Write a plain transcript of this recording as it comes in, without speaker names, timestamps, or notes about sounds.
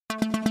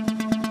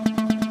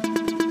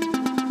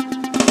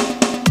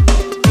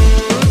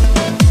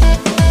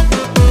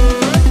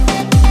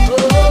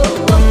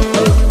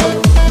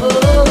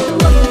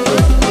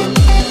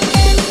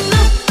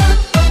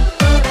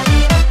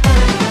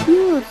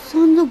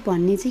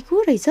भन्ने चाहिँ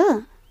को रहेछ?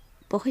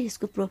 पखै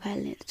यसको प्रोफाइल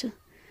हेर्छु।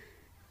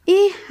 ए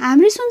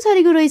हाम्रै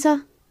सुनसरीको रहेछ।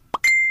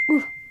 ऊ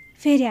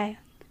फेरि आयो।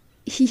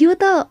 यो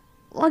त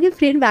अघि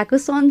फ्रेन्ड भएको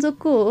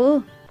सन्जोगको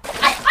हो।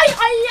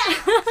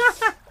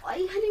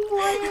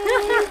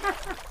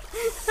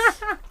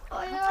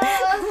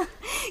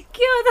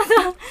 के हो त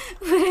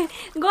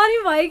गरी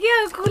भयो क्या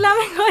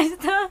कुलामै गएछ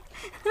त।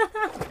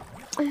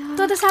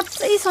 तँ त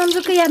साँच्चै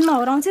सन्जोगको यादमा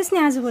हराउँछस् नि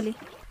आजभोलि।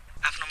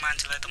 आफ्नो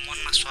मान्छेलाई त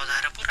मनमा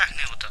सजाएर पो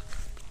राख्ने हो त।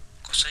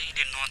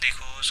 कसैले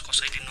नदेखोस्,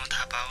 कसैले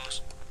नथाहा पाओस्,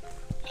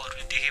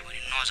 अरूले देख्यो भने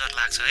नजर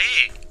लाग्छ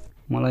है।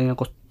 मलाई यहाँ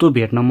कस्तो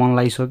भेट्न मन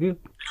लागिसक्यो।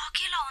 ल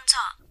के ल हुन्छ?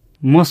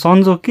 म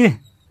सन्जोग के?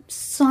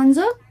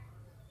 सन्जोग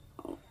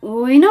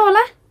होइन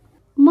होला,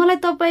 मलाई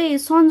तपाईँ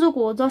सन्जोग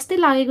हो जस्तै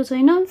लागेको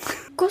छैन।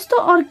 कस्तो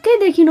अर्कै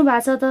देखिनु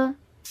भएको छ त।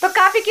 त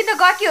काफी किन्न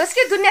गएकी होस्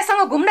कि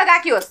दुनियाँसँग घुम्न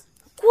गएकी होस्?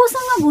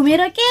 कोसँग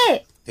घुमेर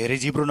के? धेरै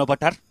जिब्रो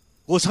नपटार।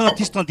 कोसँग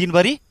थिस्न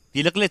दिनभरि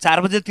तिलकले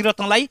 4 बजेतिर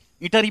तँलाई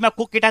इटरीमा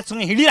को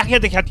केटासँग हिँडिराखेर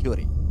देखाएको थियो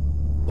अरे।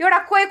 एउटा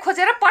कोही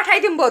खोजेर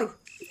पठाइदिउँ बरु।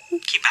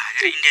 कि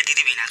भागेर इन्डिया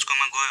दिदी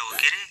भिनाजकोमा गयो हो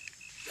के रे?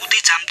 उतै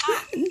जाम त।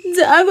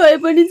 जहाँ गए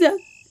पनि जा,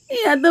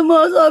 यहाँ त म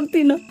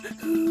सक्दिनँ।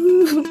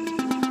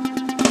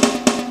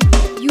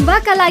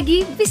 युवाका लागि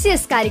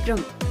विशेष कार्यक्रम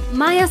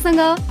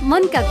मायासँग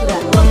मनका कुरा।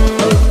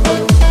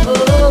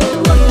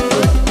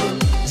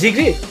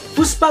 जिग्री,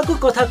 पुष्पाको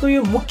कथाको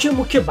यो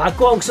मुख्य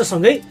भागको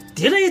अंशसँगै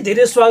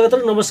धेरै स्वागत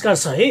र नमस्कार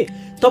छ है।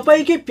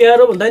 तपाईकै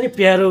प्यारो भन्दा नि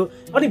प्यारो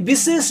अनि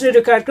विशेष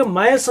रेडियो कार्यक्रम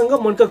मायासँग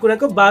मनका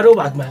कुराको 12औं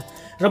भागमा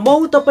र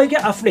म तपाईकै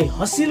आफ्नै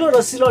हसिलो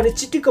रसिलो अनि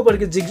चिटिक्क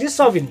परेको जिग्री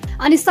सबिन।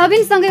 अनि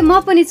सबिनसँगै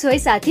म पनि छु है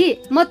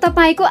साथी। म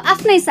तपाईको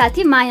आफ्नै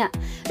साथी माया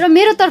र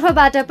मेरो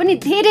तर्फबाट पनि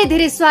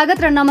धेरै स्वागत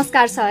र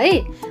नमस्कार छ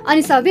है।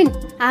 अनि सबिन,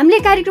 हामीले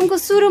कार्यक्रमको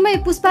सुरुमै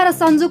पुष्पा र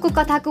सन्जोगको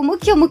कथाको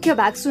मुख्य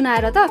भाग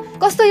सुनाएर त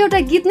कस्तो एउटा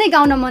गीत नै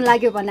गाउन मन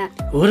लाग्यो भना।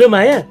 हो र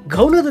माया,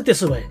 गाउन त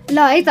त्यसो भए। ल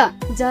है त।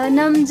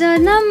 जनम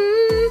जनम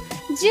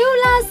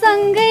जिउला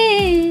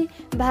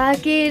सँगै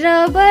भाकेर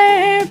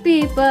बर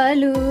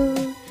पिपलु,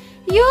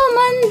 यो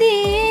मन्दी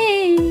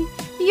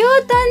यो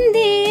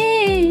तन्दी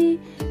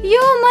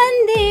यो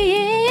मन्दी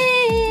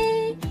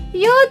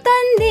यो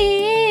तन्दी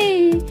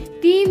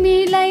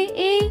तिमीलाई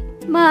ए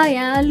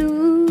मायालु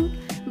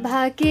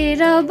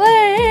भाकेर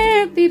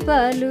बर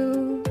पिपलु।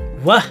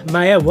 वाह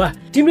माया वाह,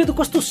 तिमीले त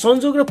कस्तो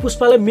सन्जोग र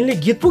पुष्पालाई मिल्ने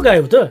गीत पो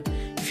गायौ त।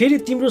 फेरि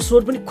तिम्रो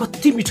स्वर पनि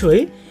कति मिठो है।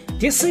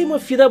 त्यसै म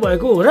फिदा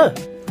भएको हो र।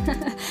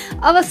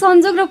 अब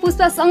सन्जोग र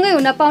पुष्पा सँगै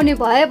हुन पाउने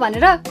भयो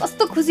भनेर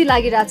कस्तो खुसी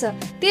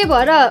लागिरहेछ। त्यही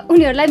भएर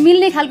उनीहरूलाई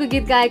मिल्ने खालको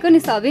गीत गाएको नि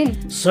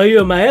सबिन। सही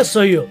हो माया,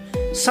 सही हो।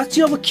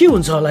 साँच्ची अब के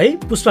हुन्छ होला है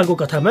पुष्पाको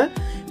कथामा?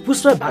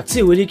 पुष्पा भाग्छे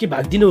होली कि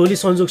भाग्दिनु होली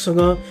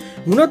सन्जोगसँग?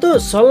 हुन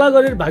त सल्लाह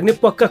गरेर भाग्ने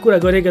पक्का कुरा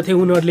गरेका थिए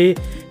उनीहरूले।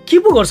 के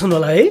पो गर्छन्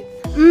होला है?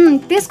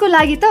 त्यसको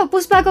लागि त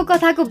पुष्पाको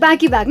कथाको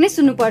बाँकी भाग नै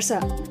सुन्नुपर्छ।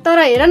 तर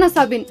हेर न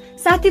सबिन,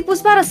 साथी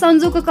पुष्पा र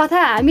सन्जोगको कथा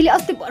हामीले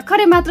अस्ति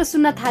भर्खरै मात्र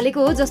सुन्न थालेको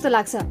हो जस्तो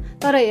लाग्छ।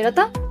 तर हेर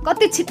त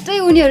कति छिट्टै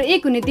उनीहरू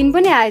एक हुने दिन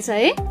पनि आएछ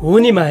है। हो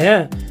नि माया,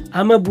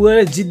 आमा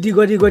बुवाले जिद्दी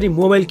गरी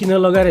मोबाइल किन्न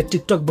लगाएर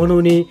टिकटक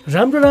बनाउने,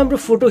 राम्रो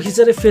फोटो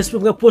खिचेर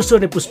फेसबुकमा पोस्ट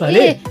गर्ने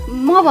पुष्पाले।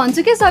 म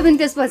भन्छु के सबिन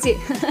त्यसपछि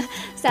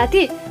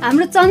साथी,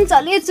 हाम्रो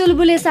चञ्चले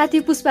चुलबुले साथी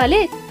पुष्पाले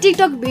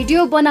टिकटक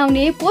भिडियो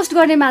बनाउने पोस्ट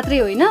गर्ने मात्रै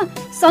होइन,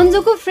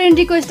 सन्जोगको फ्रेन्ड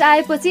रिक्वेस्ट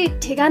आएपछि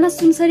ठेगाना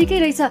सुनसरीकै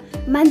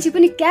रहेछ। मान्छे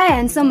पनि क्या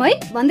ह्यान्डसम है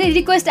भन्दै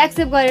रिक्वेस्ट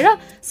एक्सेप्ट गरेर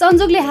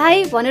सन्जोगले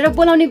हाई भनेर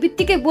बोलाउने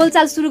बित्तिकै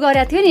बोलचाल सुरु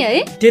गरेको थियो नि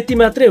है। त्यति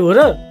मात्रै हो र?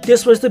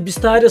 त्यसपछि त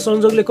बिस्तारै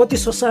सन्जोगले कति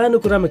ससानो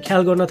कुरामा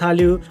ख्याल गर्न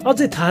थाल्यो।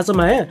 अझै थाहा छ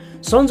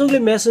माया, सन्जोगले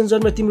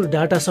मेसेन्जरमा तिम्रो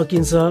डाटा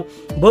सकिन्छ,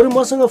 बरु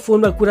मसँग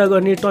फोनमा कुरा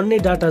गर्ने टन्नै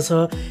डाटा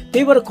छ,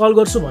 त्यही भएर कल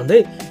गर्छु भन्दै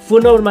फोन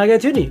नम्बर मागेको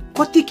थियो नि।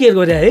 कति केयर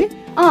गरे है।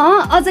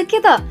 अझ के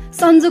त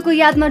सन्जोगको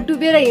यादमा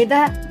डुबेर हेर्दा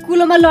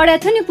कुलोमा लड्या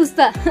थियो नि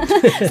पुष्पा।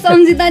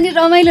 सम्झिँदा नि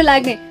रमाइलो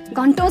लाग्ने,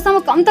 घन्टौँसम्म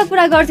कम त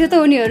कुरा गर्थ्यो त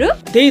उनीहरू।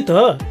 त्यही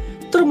त।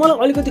 तर मलाई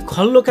अलिकति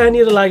खल्लो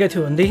कहाँनिर लागेको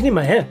थियो भनेदेखि नि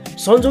माया,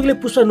 सन्जोगले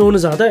पुष्पा नुहाउन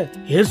जाँदा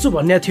हेर्छु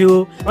भन्ने थियो,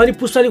 अनि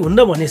पुष्पाले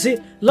हुन्न भनेपछि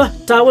ल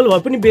टावल भए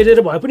पनि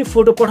बेरेर भए पनि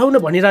फोटो पठाउन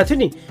भनिरहेको थियो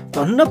नि,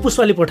 धन्न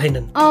पुष्पाले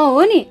पठाइनन्।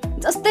 हो नि,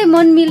 जस्तै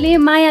मन मिल्ने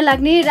माया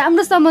लाग्ने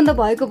राम्रो सम्बन्ध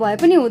भएको भए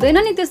पनि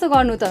हुँदैन नि त्यस्तो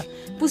गर्नु त।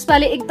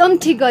 पुष्पाले एकदम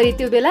ठिक गरे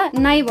त्यो बेला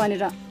नाइ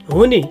भनेर।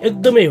 हो नि,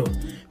 एकदमै हो।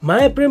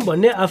 माया प्रेम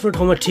भन्ने आफ्नो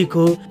ठाउँमा ठिक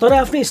हो, तर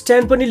आफ्नै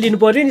स्ट्यान्ड पनि लिनु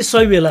पर्यो नि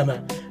सही बेलामा।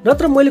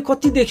 नत्र मैले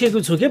कति देखेको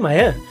छु के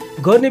माया,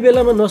 गर्ने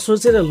बेलामा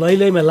नसोचेर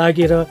लैमा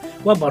लागेर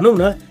वा भनौँ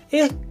न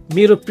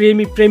मेरो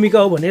प्रेमी प्रेमिका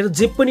हो भनेर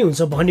जे पनि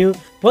हुन्छ भन्यो,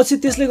 पछि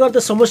त्यसले गर्दा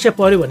समस्या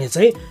पर्यो भने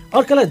चाहिँ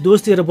अर्कालाई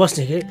दोष दिएर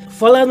बस्ने के,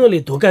 फलानुले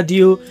धोका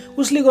दियो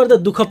उसले गर्दा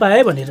दुःख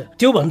पाए भनेर।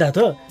 त्यो भन्दा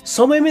त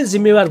समयमै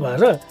जिम्मेवार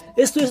भएर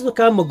यस्तो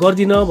काम म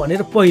गर्दिनँ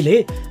भनेर पहिले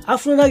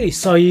आफ्नो लागि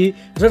सही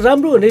र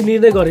राम्रो हुने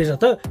निर्णय गरेर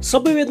त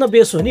सबै वेदना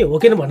बेस हो नि, हो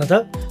किन भन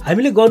त?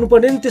 हामीले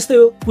गर्नुपर्ने नि त्यस्तै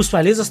हो,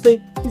 पुष्पाले जस्तै।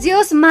 जे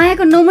होस्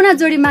मायाको नमुना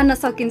जोडी मान्न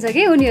सकिन्छ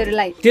के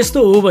उनीहरूलाई। त्यस्तो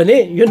हो भने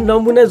यो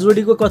नमुना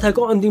जोडीको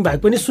कथाको अन्तिम भाग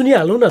पनि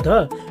सुनिहालौँ न त।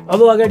 अब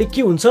अगाडि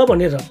के हुन्छ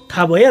भनेर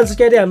थाहा भइहाल्छ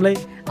क्यारे हामीलाई।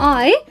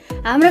 है,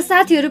 हाम्रा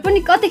साथीहरू पनि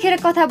कतिखेर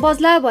कथा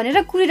बज्ला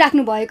भनेर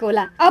कुरिराख्नु भएको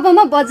होला। अब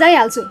म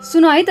बजाइहाल्छु,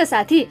 सुन है त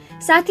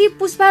साथी।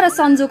 पुष्पा र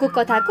सन्जोगको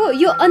कथाको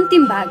यो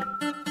अन्तिम भाग।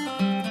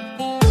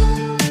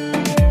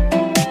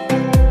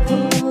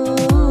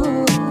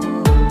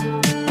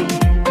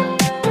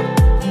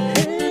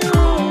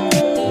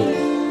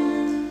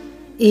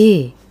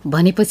 ए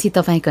भनेपछि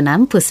तपाईँको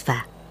नाम पुष्पा,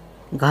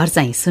 घर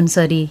चाहिँ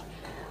सुनसरी,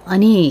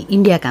 अनि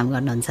इन्डिया काम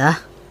गर्नुहुन्छ?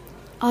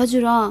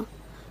 हजुर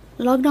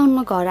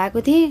लकडाउनमा घर आएको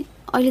थिएँ,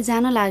 अहिले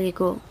जान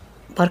लागेको।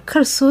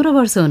 भर्खर 16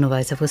 वर्ष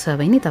हुनुभएछ पुष्पा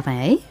बहिनी तपाईँ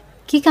है?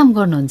 के काम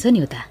गर्नुहुन्छ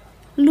नि उता?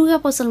 लुगा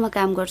पसलमा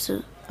काम गर्छु।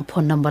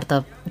 फोन नम्बर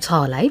त छ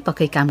होला है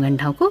पक्कै काम गर्ने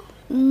ठाउँको?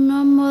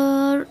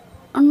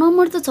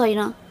 नम्बर त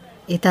छैन।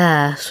 यता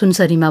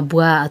सुनसरीमा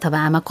बुवा अथवा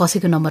आमा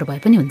कसैको नम्बर भए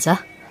पनि हुन्छ?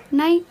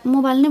 नाइ,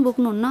 मोबाइल नै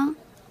बोक्नुहुन्न।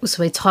 उसो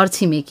भए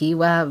छरछिमेकी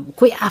वा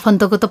कोही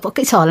आफन्तको त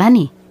पक्कै छ होला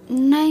नि?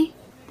 नाइ,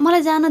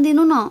 मलाई जान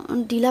दिनु न,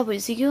 ढिला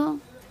भइसक्यो।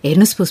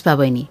 हेर्नुहोस् पुष्पा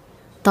बहिनी,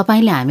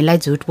 तपाईँले हामीलाई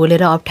झुट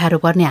बोलेर अप्ठ्यारो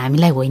पर्ने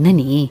हामीलाई होइन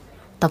नि,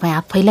 तपाईँ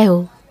आफैलाई हो।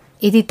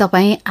 यदि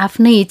तपाईँ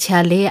आफ्नै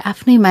इच्छाले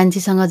आफ्नै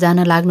मान्छेसँग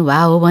जान लाग्नु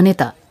भए हो भने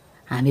त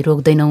हामी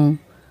रोक्दैनौँ।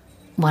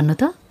 भन्नु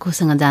त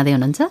कोसँग जाँदै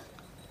हुनुहुन्छ?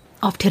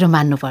 अप्ठ्यारो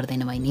मान्नु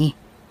पर्दैन बहिनी,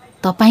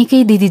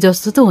 तपाईँकै दिदी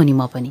जस्तो त हो नि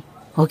म पनि,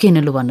 हो कि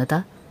लु भन्नु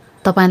त?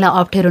 तपाईँलाई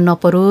अप्ठ्यारो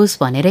नपरोस्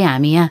भनेरै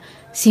हामी यहाँ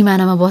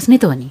सिमानामा बस्ने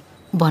त हो नि।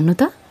 भन्नु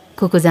त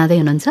को जाँदै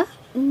हुनुहुन्छ?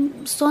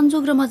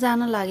 सन्जोग र म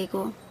जान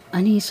लागेको।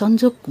 अनि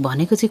सन्जोग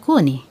भनेको चाहिँ को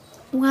हो नि?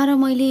 उहाँ र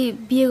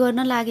मैले बिहे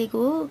गर्न लागेको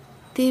हो,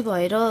 त्यही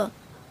भएर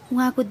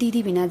उहाँको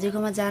दिदी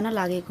भिनाजुकोमा जान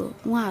लागेको।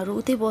 उहाँहरू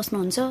उतै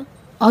बस्नुहुन्छ।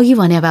 अघि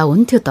भने भए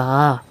हुन्थ्यो त।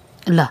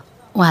 ल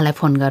उहाँलाई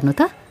फोन गर्नु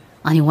त,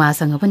 अनि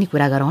उहाँसँग पनि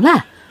कुरा गरौँला,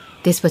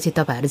 त्यसपछि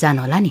तपाईँहरू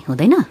जानुहोला नि,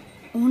 हुँदैन?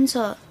 हुन्छ,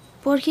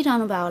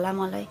 पर्खिरहनु भयो होला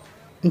मलाई।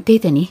 त्यही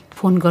त नि,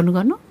 फोन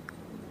गर्नु।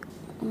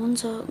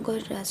 हुन्छ,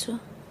 गरिरहेको छु।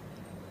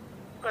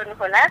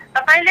 गर्नुहोला,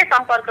 तपाईले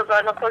सम्पर्क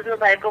गर्न खोज्नु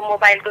भएको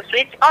मोबाइलको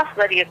स्विच अफ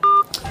गरिएको।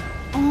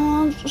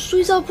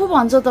 स्विच अफ पो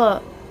भन्छ त?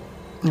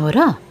 हो र?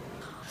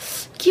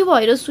 के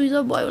भएर स्विच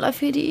अफ भयो होला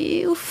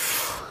फेरि?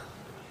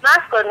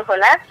 माफ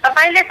गर्नुहोला,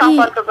 तपाईले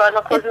सम्पर्क गर्न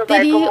खोज्नु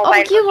भएको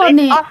मोबाइलको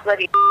स्विच अफ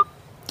गरिएको।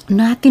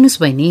 नआत्तिनुस्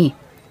बहिनी,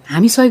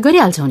 हामी सहयोग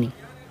गरिहाल्छौँ नि।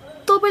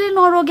 तपाईँले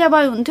नरोक्या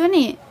भए हुन्थ्यो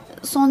नि,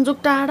 सन्जोग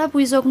टाढा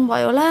पुगिसक्नु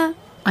भयो होला।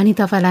 अनि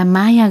तपाईँलाई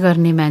माया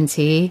गर्ने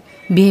मान्छे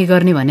बिहे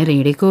गर्ने भनेर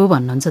हिँडेको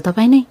भन्नुहुन्छ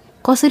तपाईँ नै,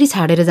 कसरी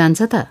छाडेर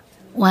जान्छ त?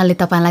 उहाँले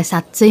तपाईँलाई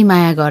साँच्चै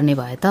माया गर्ने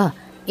भए त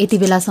यति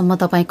बेलासम्म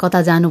तपाईँ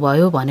कता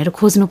जानुभयो भनेर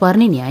खोज्नु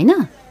पर्ने नि, होइन?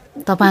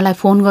 तपाईँलाई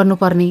फोन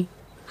गर्नुपर्ने,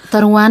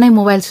 तर उहाँ नै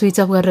मोबाइल स्विच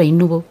अफ गरेर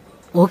हिँड्नुभयो,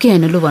 हो कि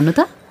होइन? लु भन्नु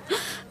त?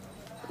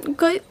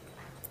 खै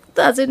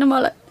थाहा छैन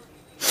मलाई।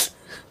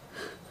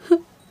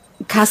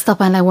 खास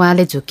तपाईँलाई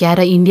उहाँले झुक्क्याएर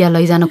इन्डिया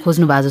लैजान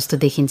खोज्नु भए जस्तो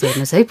देखिन्छ।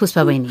 हेर्नुहोस् है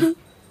पुष्पा बहिनी,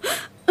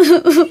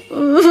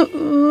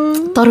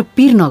 तर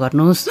पिर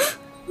नगर्नुहोस्,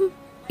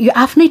 यो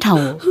आफ्नै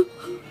ठाउँ हो,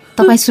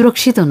 तपाईँ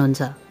सुरक्षित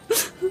हुनुहुन्छ।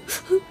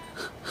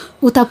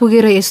 उता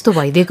पुगेर यस्तो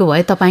भइदिएको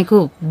भए तपाईँको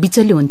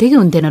बिचल्ली हुन्थ्यो कि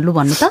हुन्थेन? लु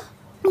भन्नु त?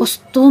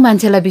 कस्तो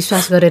मान्छेलाई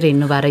विश्वास गरेर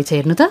हिँड्नु भएको रहेछ,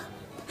 हेर्नु त?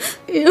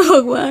 ए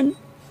भगवान्,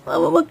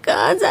 अब म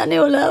कहाँ जाने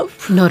होला?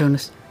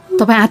 नरुनुहोस्,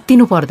 तपाईँ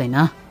आत्तिनु पर्दैन,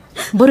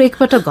 बरु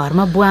एकपल्ट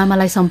घरमा बुवा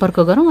आमालाई सम्पर्क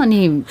गरौँ। अनि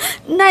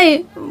नाइ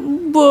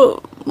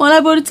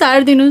मलाई बरु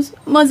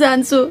छाडिदिनुहोस्, म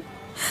जान्छु।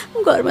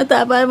 घरमा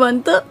थाहा पायो भने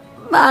त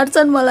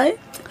मार्छन् मलाई।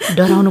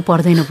 डराउनु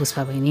पर्दैन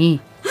पुष्पा बहिनी,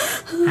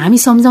 हामी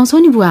सम्झाउँछौँ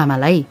नि बुवा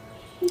आमालाई।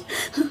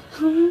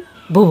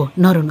 बो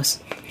नरुनुहोस्,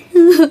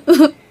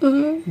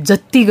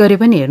 जति गरे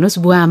पनि हेर्नुहोस्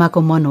बुवा आमाको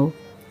मन हो,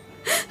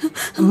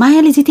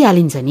 मायाले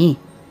जितिहालिन्छ नि।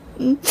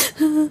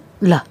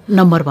 ल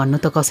नम्बर भन्नु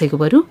त कसैको,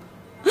 बरु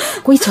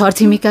कोही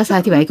छरछिमेका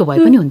साथीभाइको भए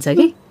पनि हुन्छ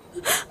कि?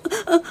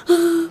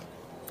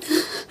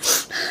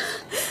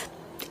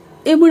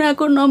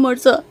 यमुनाको नम्बर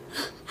छ,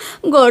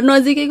 घर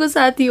नजिकैको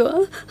साथी हो।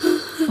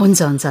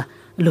 हुन्छ,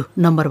 लु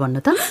नम्बर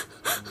भन्नु त?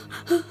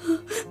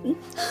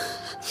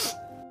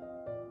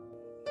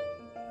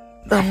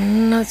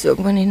 धन्न चोक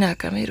पनि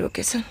नाकामै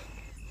रोकेछन्।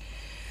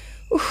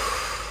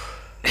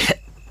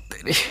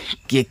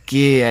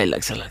 के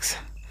आइलाग्छ।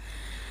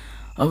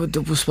 अब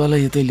त्यो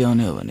पुष्पालाई यतै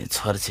ल्याउने हो भने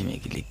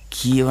छरछिमेकीले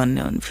के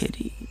भन्ने हुन्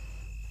फेरि?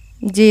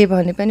 जे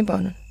भने पनि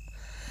भनुन्,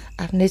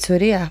 आफ्नै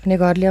छोरी आफ्नै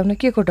घर ल्याउन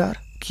के को डर?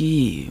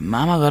 कि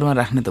मामा घरमा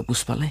राख्ने त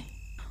पुष्पालाई,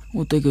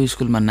 उतैको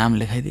स्कुलमा नाम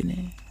लेखाइदिने,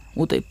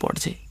 उतै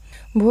पढ्छे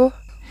भो।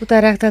 उता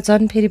राख्दा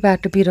झन् फेरि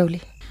बाटो बिरौली,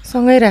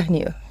 सँगै राख्ने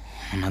हो।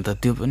 हुन त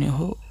त्यो पनि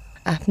हो,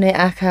 आफ्नै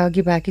आँखा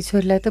अघि बाँकी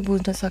छोरीलाई त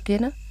बुझ्न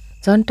सकिएन,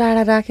 झन्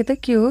टाढा राखे त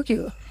के हो?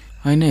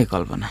 होइन है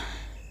कल्पना,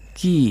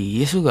 कि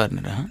यसो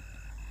गर्ने र?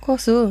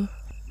 कसो?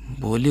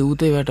 भोलि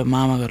उतैबाट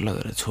मामा घर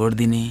लगेर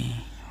छोडिदिने,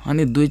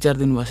 अनि 2-4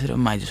 दिन बसेर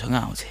माइजूसँग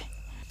आउँछ।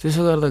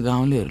 त्यसो गर्दा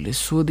गाउँलेहरूले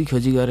सोधी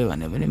खोजी गरे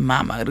भने पनि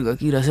मामा घर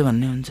गएकी रहेछ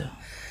भन्ने हुन्छ।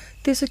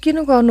 त्यसो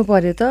किन गर्नु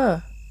पर्यो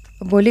त?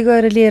 भोलि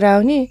गएर लिएर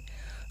आउने,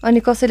 अनि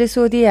कसैले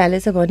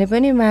सोधिहालेछ भने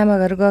पनि मामा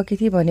घर गएकी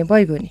थिए भने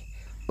भइगयो नि।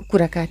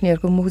 कुरा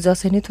काट्नेहरूको मुख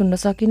जसै नै थुन्न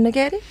सकिन्न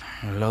क्यारे?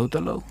 लौ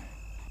त लौ,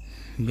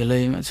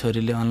 बेलैमा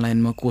छोरीले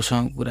अनलाइनमा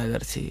कोसँग कुरा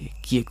गर्छ,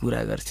 के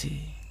कुरा गर्छ,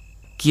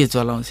 के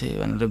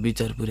चलाउँछ भनेर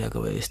विचार पुर्याएको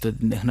भए यस्तो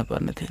दिन देख्न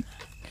पर्ने थिएन।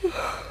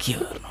 के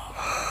गर्नु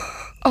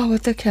अब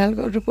त ख्याल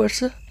गर्नुपर्छ,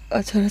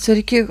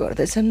 छोराछोरी के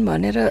गर्दैछन्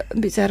भनेर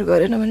विचार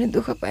गरेन भने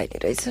दुःख पाइने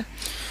रहेछ।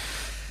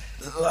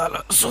 ल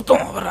सुतौँ,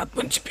 अब रात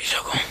पनि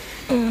चिपिसक्यो।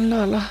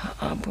 ल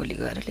भोलि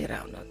गएर लिएर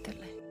आउनु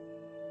त्यसलाई।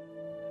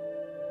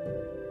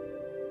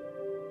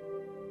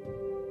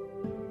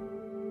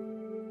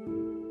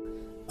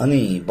 अनि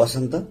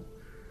बसन्त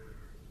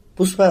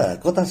पुष्पा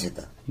कता छ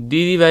त?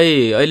 दिदी भाइ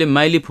अहिले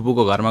माइली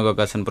फुपूको घरमा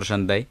गएका छन्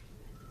प्रशान्त दाई।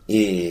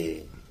 ए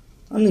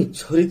अनि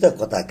छोरी त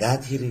कता गएको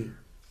थिए रे,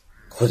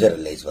 खोजेर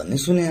ल्याइस् भन्ने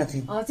सुनेको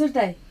थिएँ। हजुर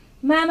दाइ,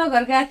 मामा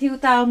घर गएको थियो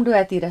उता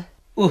आउडुवातिर।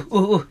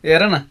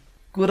 हेर न,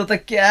 कुरो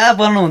त क्या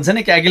बनाउनुहुन्छ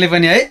नि काकीले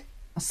पनि है,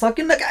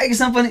 सकिन्न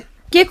काकीसँग पनि।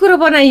 के कुरो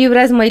बनाए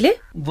युवराज मैले?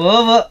 भो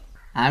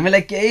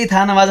हामीलाई केही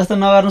थाहा नभए जस्तो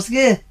नगर्नुहोस्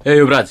के। ए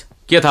युवराज,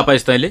 के थाहा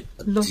पाइस् तैँले?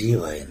 जे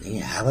भयो नि,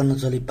 हावा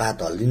नचली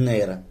पात हल्दिन्न।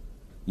 हेर,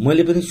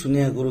 मैले पनि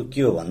सुनेको कुरो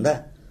के हो भन्दा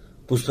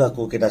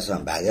पुष्पाको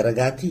केटासँग भागेर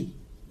गएको थिए,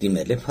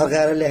 तिमीहरूले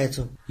फर्काएर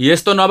ल्याएछौ।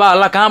 यस्तो नभए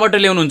हल्ला कहाँबाट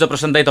ल्याउनुहुन्छ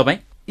प्रशान्त दाई तपाईँ?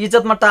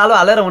 इज्जतमा टालो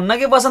हालेर हुन्न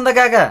कि बसन्त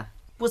काका।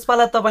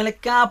 पुष्पालाई तपाईँले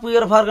कहाँ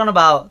पुगेर फर्काउनु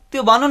भयो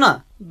त्यो भन्नु न,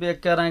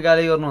 बेकार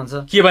गाली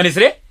गर्नुहुन्छ। के भनिस्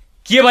रे,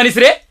 के भनिस्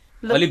रे?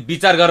 अलि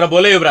विचार गरेर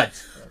बोले युवराज।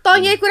 त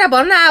यही कुरा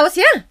भन्न आओस्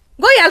यहाँ,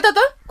 गइहाल त।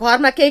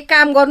 घरमा केही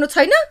काम गर्नु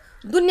छैन,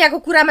 दुनियाँको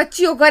कुरामा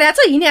चियो गरेछ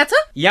हिँड्या छ।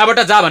 यहाँबाट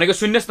जा भनेको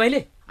सुन्नेस् तैँले?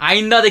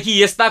 आइन्दादेखि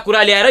यस्ता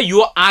कुरा ल्याएर यो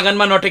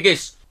आँगनमा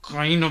नटेकेस्,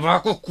 कहीँ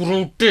नभएको कुरो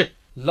उठ्टे।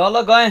 ल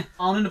गएँ,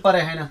 आउनु नि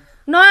परे होइन।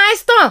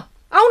 नआइस् त,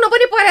 आउनु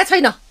पनि परे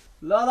छैन।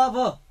 ल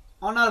भो,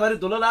 अनुहारभरि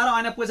धुलो लाएर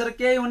ऐना पुछेर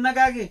केही हुन्न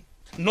काकी।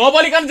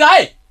 नबोलिकन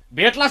जाए,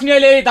 भेट लाग्ने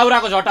अहिले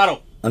दाउराको झटारो।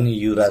 अनि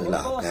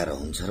युवराजलाई हप्काएर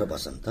हुन्छ र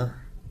बसन्त?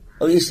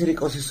 अब यसरी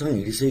कसैसँग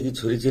हिँडिसकेकी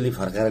छोरी चेली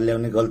फर्काएर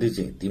ल्याउने गल्ती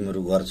चाहिँ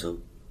तिमीहरू गर्छौ।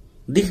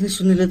 देख्ने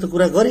सुन्नेले त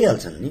कुरा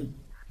गरिहाल्छन् नि।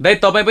 दाइ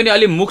तपाईँ पनि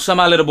अलि मुख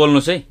सम्हालेर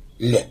बोल्नुहोस् है।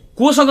 ले,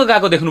 कोसँग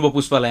गएको देख्नुभयो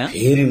पुष्पालाई?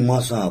 फेरि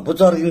मसँग पो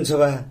चर्किन्छ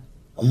बा,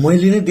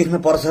 मैले नै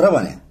देख्न पर्छ र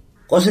भने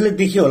कसैले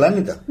देख्यो होला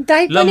नि त।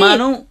 ल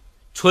मानौ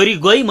छोरी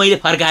गई, मैले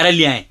फर्काएर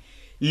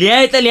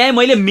ल्याएँ त ल्याएँ,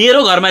 मैले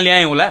मेरो घरमा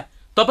ल्याएँ होला,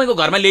 तपाईँको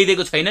घरमा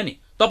ल्याइदिएको छैन नि।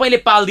 तपाईँले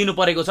पालिदिनु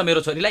परेको छ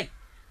मेरो छोरीलाई,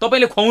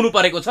 तपाईँले खुवाउनु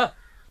परेको छ।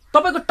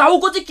 तपाईँको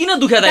टाउको चाहिँ किन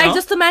दुख्या दाइ?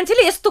 जस्तो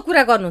मान्छेले यस्तो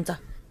कुरा गर्नुहुन्छ।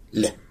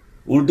 ले,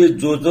 उल्टे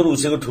जोर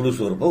उसैको ठुलो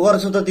स्वर पो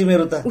गर्छौ त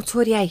तिमीहरू त। उ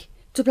छोरी आई,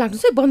 चुप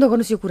लाग्नुहोस् है, बन्द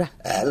गर्नुहोस् यो कुरा।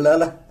 ल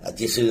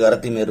त्यसै गर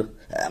तिमीहरू,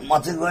 म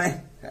चाहिँ गएँ।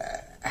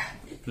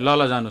 ल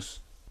जानुहोस्,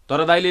 तर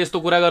दाइले यस्तो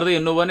कुरा गर्दै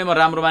हिँड्नु भने म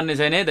राम्रो मान्ने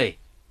छैन है दाइ।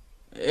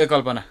 ए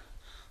कल्पना,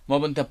 म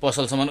पनि त्यहाँ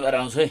पसलसम्म गरेर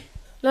आउँछु है।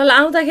 ल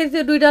आउँदाखेरि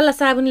त्यो 2 डल्ला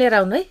साबुन लिएर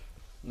आउनु है।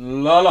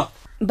 ल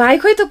भाइ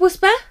खोइ त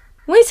पुष्पा,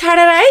 उही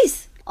छाडेर आइस?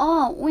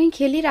 उही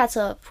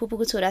खेलिरहेछ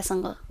फुपूको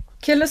छोरासँग।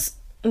 खेलोस्,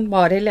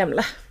 भरे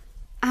ल्याम्ला।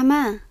 आमा,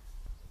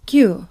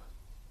 के हो?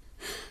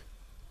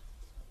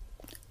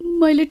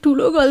 मैले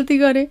ठुलो गल्ती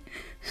गरेँ,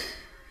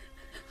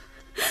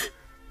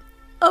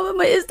 अब म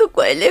यस्तो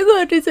कहिले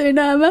गर्ने छैन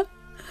आमा।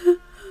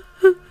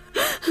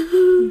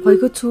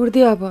 भइको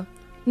छोडिदियो, अब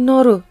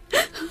नरो,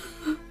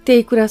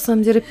 त्यही कुरा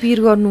सम्झेर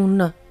पिर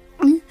गर्नुहुन्न।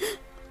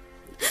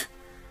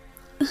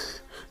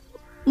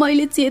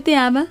 मैले चेतेँ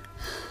आमा,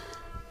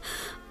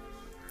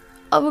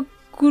 अब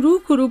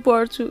कुरु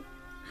पढ्छु,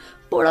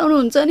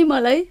 पढाउनुहुन्छ नि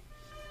मलाई?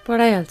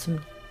 पढाइहाल्छु,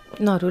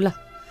 नरु ल,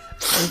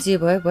 जे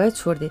भयो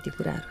छोडिदिए ती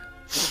कुराहरू।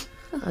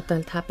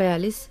 तैँले थाहा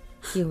पाइहालिस्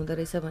के हुँदो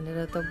रहेछ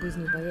भनेर त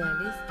बुझ्नु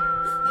भइहालिस्।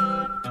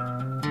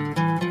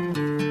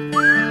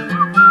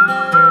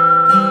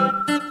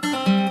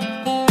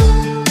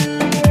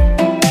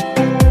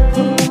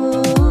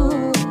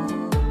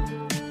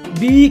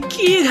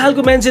 के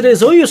खालको मान्छे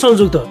रहेछ हो यो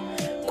सन्जुक त?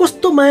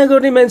 कस्तो माया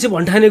गर्ने मान्छे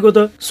भन्ठानेको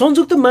त?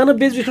 सन्जुक त मानव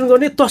बेचबिखन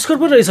गर्ने तस्कर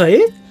पो रहेछ है।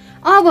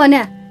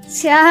 भन्या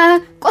छ्या,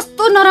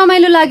 कस्तो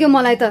नरमाइलो लाग्यो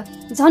मलाई त।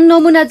 झन्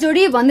नमुना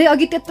जोडी भन्दै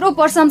अघि त्यत्रो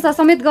प्रशंसा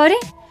समेत गरे,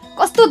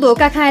 कस्तो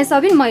धोका खाएँ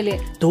सबिन मैले।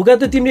 धोका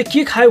त तिमीले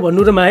के खायो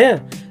भन्नु र माया?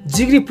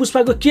 जिग्री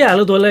पुष्पाको के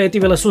हालत होला यति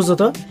बेला सोच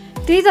त।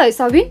 त्यही त है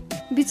सबिन,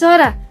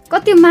 बिचरा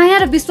कति माया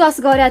र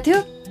विश्वास गरेको थियो।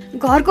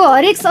 घरको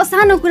हरेक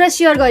ससानो कुरा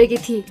सेयर गरेकी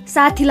थिए,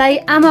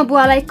 साथीलाई, आमा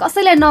बुवालाई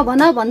कसैलाई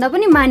नभन भन्दा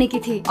पनि मानेकी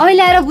थिए। अहिले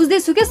आएर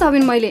बुझ्दैछु के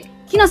सबिन मैले,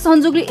 किन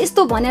सन्जोगले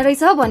यस्तो भने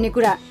रहेछ भन्ने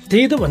कुरा।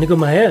 त्यही त भनेको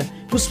माया,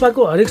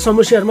 पुष्पाको हरेक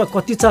समस्याहरूमा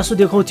कति चासो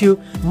देखाउँथ्यो,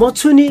 म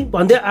छु नि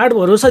भन्दै आड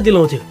भरोसा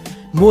दिलाउँथ्यो।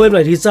 मोबाइलमा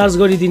रिचार्ज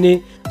गरिदिने,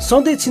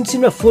 सधैँ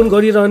छिनछिनमा फोन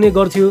गरिरहने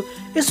गर्थ्यो।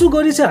 यसो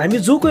गरी चाहिँ हामी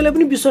जो कोहीलाई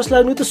पनि विश्वास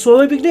लाग्नु त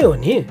स्वाभाविक नै हो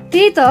नि।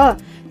 त्यही त,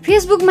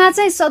 फेसबुकमा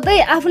चाहिँ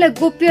सधैँ आफूलाई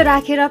गोप्य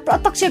राखेर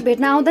प्रत्यक्ष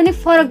भेट्न आउँदा नै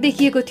फरक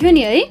देखिएको थियो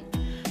नि है।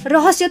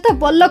 रहस्य त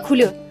बल्ल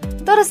खुल्यो,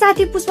 तर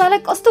साथी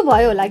पुष्पालाई कस्तो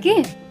भयो होला कि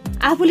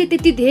आफूले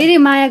त्यति धेरै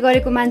माया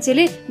गरेको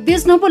मान्छेले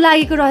बेच्न पो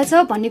लागेको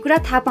रहेछ भन्ने कुरा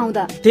थाहा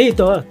पाउँदा। त्यही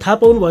त थाहा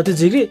पाउनु भयो त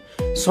जिग्री।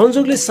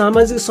 संजोगले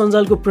सामाजिक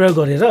सञ्जालको प्रयोग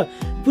गरेर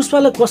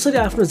पुष्पालाई कसरी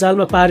आफ्नो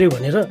जालमा पार्यो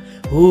भनेर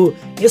हो।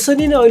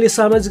 यसरी नै अहिले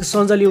सामाजिक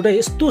सञ्जाल एउटा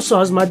यस्तो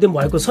सहज माध्यम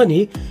भएको छ नि,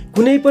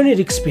 कुनै पनि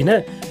रिस्क बिना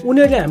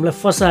उनीहरूले हामीलाई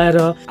फसाएर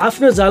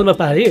आफ्नो जालमा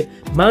पारे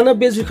मानव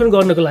बेचबिखन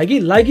गर्नको लागि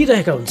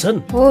लागिरहेका हुन्छन्।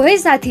 हो है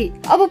साथी,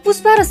 अब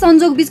पुष्पा र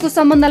संजोग बीचको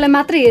सम्बन्धलाई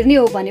मात्र हेर्ने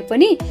हो भने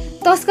पनि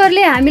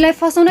तस्करले हामीलाई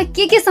फसाउन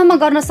के सम्म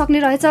गर्न सक्ने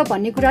रहेछ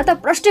भन्ने कुरा त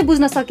प्रष्टै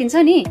बुझ्न सकिन्छ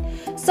नि।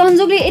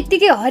 संजोगले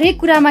यत्तिकै हरेक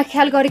कुरामा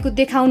ख्याल गरेको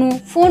देखाउनु,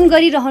 फोन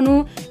गरिरहनु,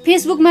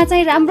 फेसबुकमा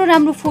चाहिँ राम्रो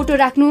राम्रो फोटो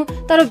राख्नु,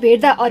 तर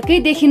भेट्दा अर्कै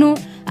देखिनु,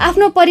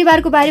 आफ्नो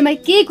परिवारको बारेमा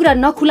केही कुरा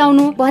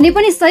नखुलाउनु, भने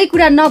पनि सही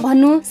कुरा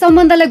नभन्नु,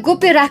 सम्बन्धलाई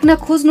गोप्य राख्न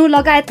खोज्नु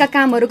लगायतका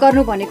कामहरू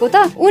गर्नु भनेको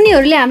त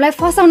उनीहरूले हामीलाई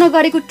फसाउन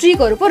गरेको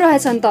ट्रिकहरू पो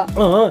रहेछन् त।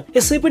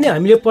 यसै पनि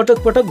हामीले पटक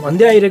पटक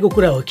भन्दै आइरहेको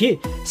कुरा हो कि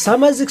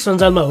सामाजिक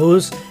सञ्जालमा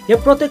होस् या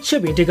प्रत्यक्ष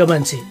भेटेका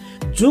मान्छे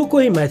जो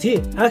कोही माथि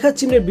आँखा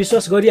चिम्ने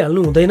विश्वास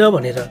गरिहाल्नु हुँदैन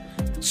भनेर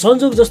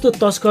संजोग जस्तो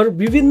तस्कर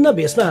विभिन्न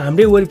भेषमा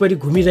हाम्रै वरिपरि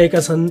घुमिरहेका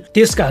छन्।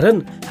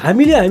 त्यसकारण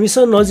हामीले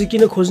हामीसँग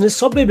नजिकिन खोज्ने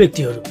सबै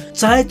व्यक्तिहरू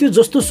चाहे त्यो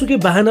जस्तो सुकै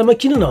बहानामा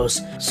किन नहोस्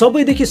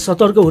सबैदेखि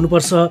सतर्क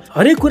हुनुपर्छ।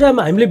 हरेक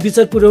कुरामा हामीले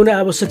विचार पुर्याउन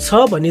आवश्यक छ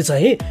भन्ने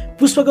चाहिँ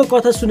पुष्पको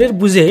कथा सुनेर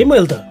बुझे है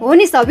मैले त। हो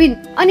नि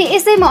सबिन, अनि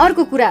यसैमा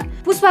अर्को कुरा,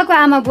 पुष्पको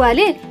आमा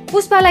बुवाले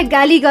पुष्पालाई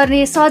गाली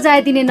गर्ने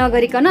सजाय दिने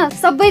नगरिकन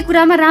सबै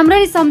कुरामा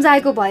राम्ररी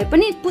सम्झाएको भए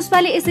पनि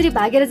पुष्पाले यसरी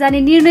भागेर जाने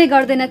निर्णय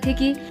गर्दैनथे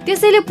कि?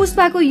 त्यसैले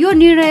पुष्पाको यो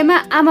निर्णयमा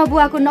आमा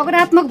बुवाको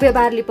नकारात्मक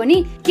व्यवहारले पनि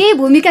केही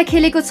भूमिका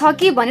खेलेको छ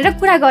कि भनेर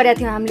कुरा गरेका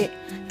थियौँ हामीले।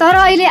 तर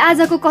अहिले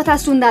आजको कथा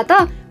सुन्दा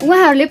त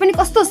उहाँहरूले पनि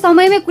कस्तो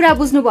समयमै कुरा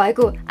बुझ्नु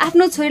भएको,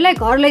 आफ्नो छोरीलाई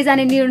घर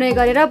लैजाने निर्णय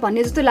गरेर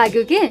भन्ने जस्तो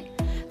लाग्यो कि।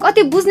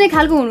 कति बुझ्ने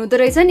खालको हुनुहुँदो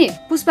रहेछ नि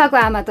पुष्पाको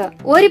आमा त।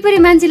 वरिपरि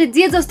मान्छेले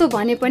जे जस्तो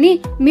भने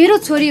पनि मेरो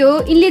छोरी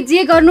हो, यिनले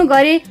जे गर्नु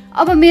गरे,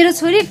 अब मेरो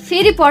छोरी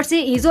फेरि पढ्छ,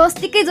 हिजो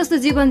अस्तिकै जस्तो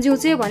जीवन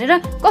जिउँछ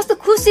भनेर कस्तो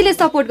खुसीले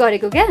सपोर्ट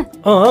गरेको क्या।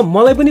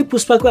 मलाई पनि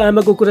पुष्पाको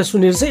आमाको कुरा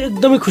सुनेर चाहिँ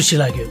एकदमै खुसी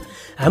लाग्यो।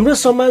 हाम्रो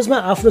समाजमा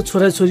आफ्नो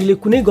छोराछोरीले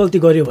कुनै गल्ती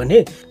गर्यो भने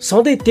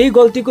सधैँ त्यही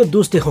गल्तीको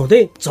दोष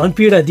देखाउँदै झन्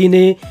पीडा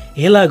दिने,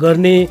 हेला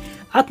गर्ने,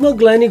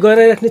 आत्मग्लानी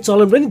गराइराख्ने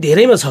चलन पनि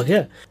धेरैमा छ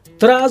क्या।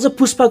 तर आज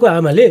पुष्पाको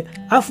आमाले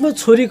आफ्नो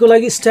छोरीको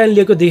लागि स्ट्यान्ड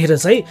लिएको देखेर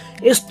चाहिँ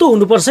यस्तो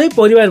हुनुपर्छ है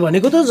परिवार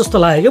भनेको त जस्तो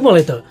लाग्यो क्या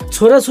मलाई त।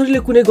 छोराछोरीले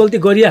कुनै गल्ती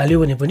गरिहाल्यो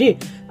भने पनि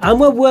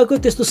आमा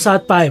बुवाको त्यस्तो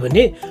साथ पायो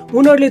भने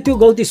उनीहरूले त्यो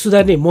गल्ती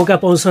सुधार्ने मौका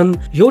पाउँछन्।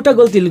 एउटा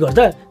गल्तीले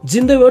गर्दा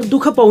जिन्दगीभर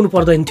दुःख पाउनु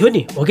पर्दैन थियो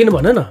नि, हो किन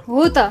भन न?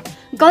 हो त,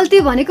 गल्ती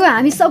भनेको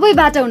हामी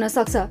सबैबाट हुन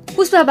सक्छ,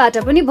 पुष्पाबाट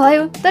पनि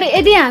भयो। तर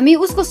यदि हामी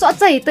उसको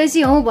सच्चा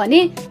हितैषी हौँ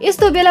भने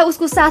यस्तो बेला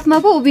उसको साथमा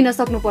पो उभिन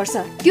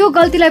सक्नुपर्छ। त्यो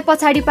गल्तीलाई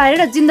पछाडि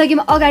पारेर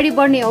जिन्दगीमा अगाडि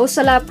बढ्ने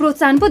हौसला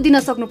प्रोत्साहन पो दिन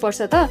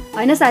सक्नुपर्छ त,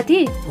 होइन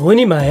साथी? हो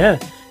नि माया,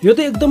 यो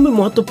त एकदमै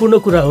महत्त्वपूर्ण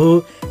कुरा हो।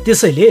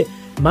 त्यसैले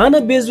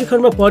मानव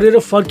बेचबिखनमा परेर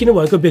फर्किनु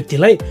भएको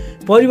व्यक्तिलाई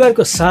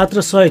परिवारको साथ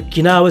र सहयोग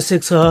किन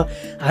आवश्यक छ?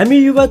 हामी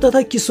युवा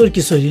तथा किशोर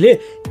किशोरीले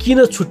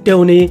किन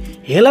छुट्याउने,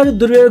 हेला र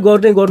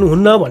दुर्व्यवहार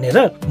गर्नुहुन्न भनेर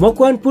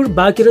मकवानपुर,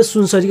 बाँके र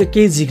सुनसरीका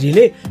केही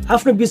जिग्रीले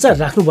आफ्नो विचार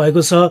राख्नु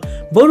भएको छ।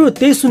 बरु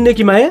त्यही सुन्ने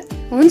कि माया?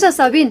 हुन्छ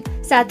सबिन,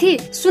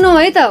 साथी सुनौ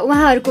है त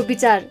उहाँहरूको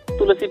विचार।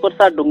 तुलसी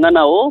प्रसाद ढुङ्गाना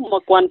हो,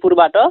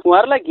 मकवानपुरबाट।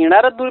 उहाँहरूलाई घृणा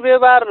र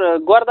दुर्व्यवहार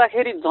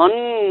गर्दाखेरि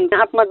झन्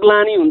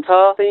आत्मग्लानी हुन्छ,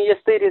 चाहिँ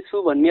यस्तै रहेछु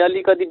भन्ने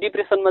अलिकति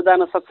डिप्रेसनमा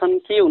जान सक्छन्,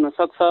 के हुन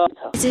सक्छ?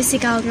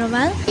 जेसिका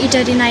अग्रवाल,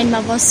 इटरी 9 मा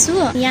बस्छु।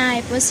 यहाँ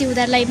आएपछि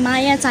उनीहरूलाई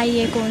माया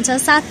चाहिएको हुन्छ,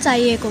 साथ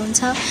चाहिएको हुन्छ।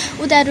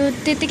 उनीहरू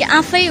त्यतिकै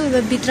आफै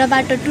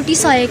भित्रबाट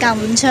टुटिसकेका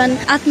हुन्छन्।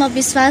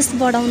 आत्मविश्वास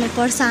बढाउनु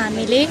पर्छ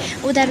हामीले,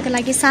 उनीहरूको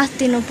लागि साथ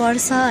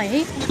दिनुपर्छ है।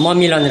 म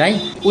मिलन राई।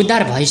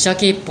 उद्धार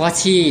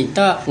भइसकेपछि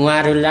त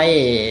उहाँहरूलाई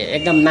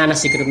एकदम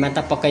मानसिक रूपमा त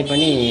पक्कै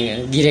पनि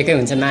गिरेकै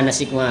हुन्छ,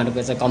 मानसिक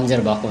उहाँहरूको चाहिँ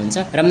कमजोर भएको हुन्छ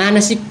र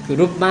मानसिक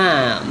रूपमा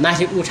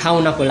माथि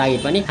उठाउनको लागि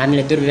पनि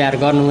हामीले दुर्व्यवहार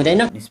गर्नु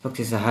हुँदैन।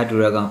 निष्पक्ष सहाय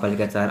डुरा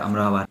गाउँपालिका 4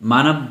 अमरावती।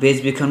 मानव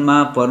बेचबिखनमा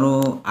पर्नु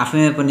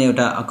आफैमा पनि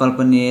एउटा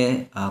अकल्पनीय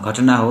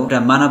घटना हो। एउटा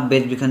मानव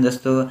बेचबिखन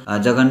जस्तो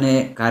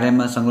जघन्य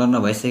कार्यमा संलग्न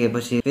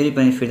भइसकेपछि फेरि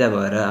पनि फिर्ता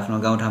भएर आफ्नो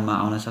गाउँठाउँमा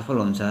आउन सफल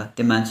हुन्छ।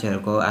 त्यो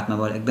मान्छेहरूको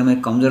आत्मबल एकदमै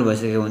कमजोर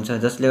भइसकेको हुन्छ,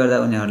 जसले गर्दा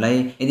उनीहरूलाई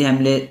यदि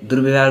हामीले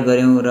दुर्व्यवहार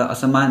गर्यौँ र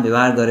असमान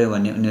व्यवहार गर्यौँ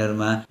भने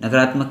उनीहरूमा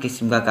नकारात्मक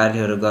किसिमका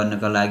कार्यहरू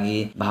गर्नका लागि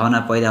भावना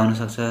पैदा हुन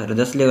सक्छ र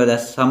जसले गर्दा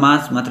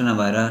समाज मात्र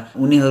नभएर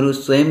उनीहरू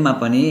स्वयंमा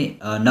पनि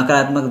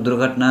नकारात्मक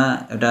दुर्घटना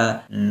एउटा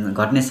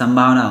घट्ने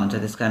सम्भावना हुन्छ।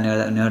 त्यसकारणले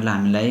गर्दा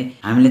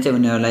हामीले चाहिँ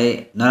उनीहरूलाई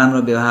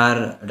नराम्रो व्यवहार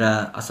र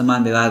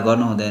असमान व्यवहार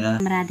गर्नु हुँदैन।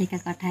 राधिका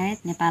कठायत,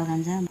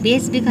 नेपालगञ्ज।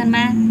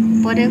 बेचबिखनमा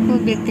परेको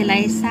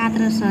व्यक्तिलाई साथ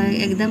र सहयोग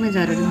एकदमै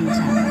जरुरी हुन्छ,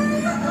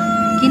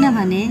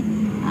 किनभने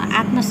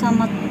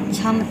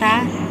आत्मक्षमता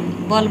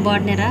बल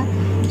बढ्ने र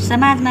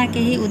समाजमा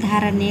केही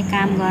उदाहरणीय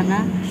काम गर्न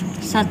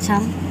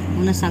सक्षम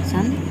हुन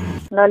सक्छन्।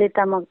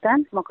 ललिता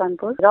मोक्तान,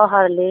 मकवानपुर।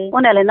 रहरले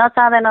उनीहरूले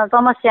नचाहँदैन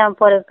समस्यामा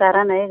परेको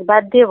कारण है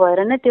बाध्य भएर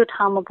नै त्यो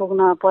ठाउँमा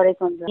पुग्न परेको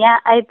हुन्छ। यहाँ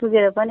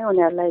आइपुगेर पनि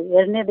उनीहरूलाई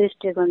हेर्ने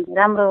दृष्टिकोण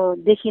राम्रो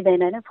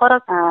देखिँदैन, होइन,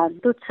 फरक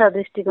तुच्छ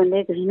दृष्टिकोणले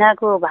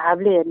घृणाको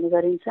भावले हेर्ने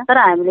गरिन्छ। तर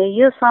हामीले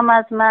यो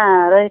समाजमा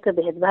रहेको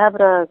भेदभाव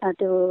र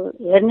त्यो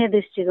हेर्ने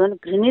दृष्टिकोण,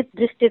 घृणित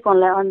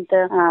दृष्टिकोणलाई अन्त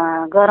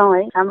गरौँ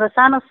है। हाम्रो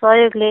सानो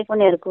सहयोगले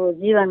उनीहरूको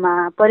जीवनमा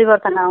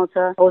परिवर्तन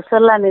आउँछ,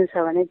 हौसला मिल्छ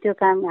भने त्यो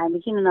काम हामी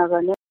किन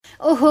नगर्ने?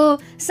 ओहो,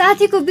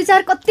 साथीको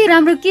विचार कति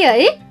राम्रो के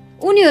है।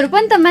 उनीहरू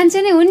पनि त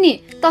मान्छे नै हुन् नि।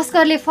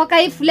 तस्करले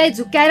फकाई फुलाई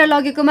झुक्क्याएर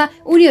लगेकोमा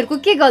उनीहरूको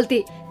के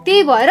गल्ती?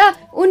 त्यही भएर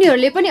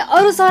उनीहरूले पनि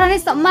अरू सर नै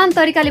समान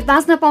तरिकाले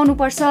बाँच्न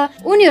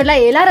पाउनुपर्छ। उनीहरूलाई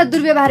हेला र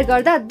दुर्व्यवहार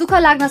गर्दा दुःख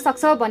लाग्न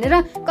सक्छ भनेर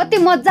कति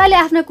मजाले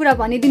आफ्ना कुरा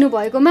भनिदिनु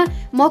भएकोमा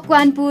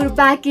मकवानपुर,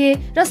 बाँके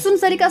र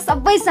सुनसरीका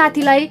सबै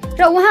साथीलाई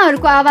र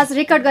उहाँहरूको आवाज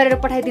रेकर्ड गरेर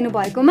पठाइदिनु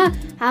भएकोमा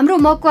हाम्रो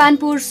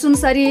मकवानपुर,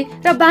 सुनसरी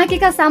र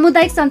बाँकेका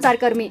सामुदायिक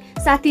सञ्चारकर्मी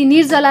साथी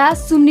निर्जला,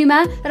 सुम्निमा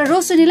र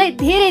रोशनीलाई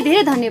धेरै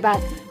धेरै धन्यवाद।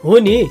 हो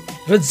नि,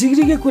 र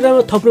जिग्रीकै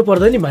कुरामा थप्नु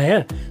पर्दैन माया।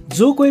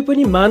 जो कोही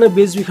पनि मानव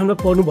बेचबिखनमा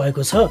पर्नु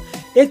भएको छ,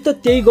 एक त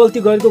त्यही गल्ती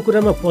गरेको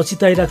कुरामा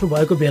पछिताइराख्नु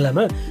भएको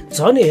बेलामा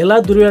झन् हेला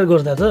दुर्व्यवहार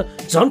गर्दा त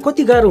झन्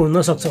कति गाह्रो हुन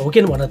सक्छ, हो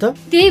किन भन त?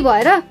 त्यही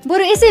भएर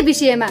बरु यसै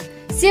विषयमा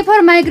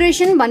सेफर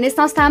माइग्रेसन भन्ने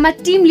संस्थामा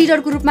टिम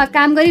लिडरको रूपमा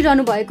काम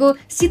गरिरहनु भएको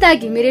सीता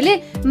घिमिरेले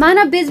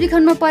मानव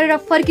बेचबिखनमा परेर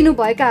फर्किनु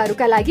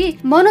भएकाहरूका लागि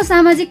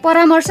मनोसामाजिक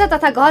परामर्श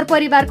तथा घर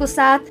परिवारको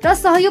साथ र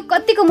सहयोग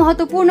कतिको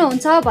महत्त्वपूर्ण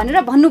हुन्छ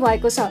भनेर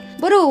भन्नुभएको छ।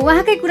 बरु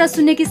उहाँकै कुरा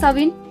सुन्ने कि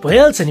सबिन?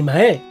 भइहाल्छ नि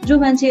माया। जो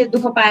मान्छे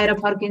दुःख पाएर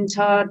फर्किन्छ,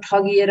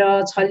 ठगिएर,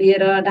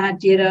 छलिएर,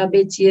 ढाँटिएर,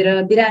 बेचिएर,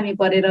 बिरामी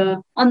परेर,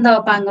 अन्ध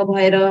अपाङ्ग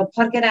भएर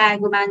फर्केर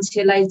आएको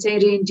मान्छेलाई चाहिँ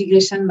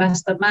रिइन्टिग्रेसन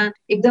वास्तवमा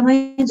एकदमै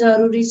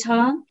जरुरी छ।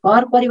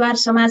 घर परिवार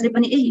समाजले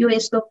पनि यो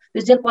यस्तो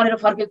जेल परेर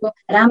फर्केको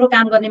राम्रो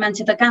काम गर्ने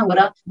मान्छे त कहाँ हो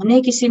र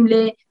भन्ने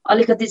किसिमले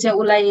अलिकति चाहिँ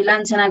उसलाई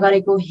लान्छना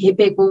गरेको,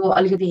 हेपेको,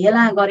 अलिकति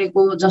हेला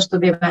गरेको जस्तो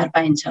व्यवहार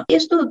पाइन्छ।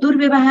 यस्तो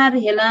दुर्व्यवहार,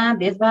 हेला,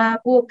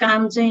 भेदभावको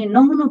काम चाहिँ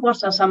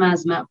नहुनुपर्छ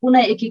समाजमा।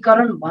 पुनः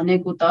एकीकरण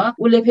भनेको त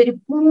उसले फेरि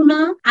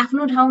पुनः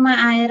आफ्नो ठाउँमा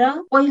आएर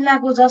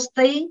पहिलाको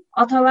जस्तै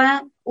अथवा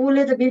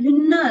उसले त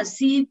विभिन्न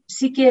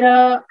सिकेर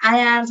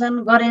आय आर्जन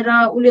गरेर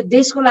उसले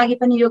देशको लागि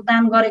पनि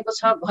योगदान गरेको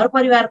छ, घर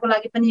परिवारको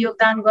लागि पनि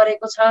योगदान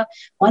गरेको छ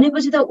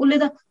भनेपछि त उसले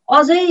त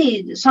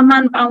अझै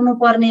सम्मान पाउनु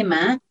पर्नेमा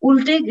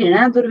उल्टै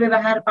घृणा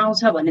दुर्व्यवहार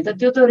पाउँछ भने त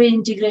त्यो त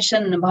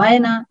रिइन्टिग्रेसन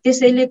भएन।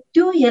 त्यसैले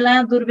त्यो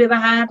हेला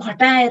दुर्व्यवहार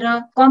हटाएर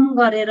कम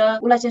गरेर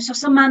उसलाई चाहिँ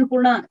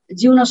ससम्मानपूर्ण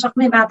जिउन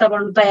सक्ने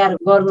वातावरण तयार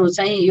गर्नु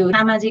चाहिँ यो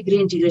सामाजिक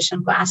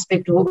रिइन्टिग्रेसनको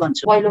एस्पेक्ट हो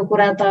भन्छु। पहिलो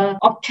कुरा त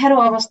अप्ठ्यारो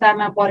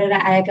अवस्थामा परेर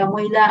आएका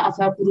महिला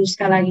अथवा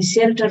पुरुषका लागि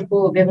सेल्टरको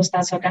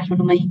व्यवस्था छ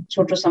काठमाडौँमै,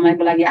 छोटो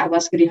समयको लागि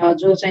आवास गृह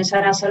जो चाहिँ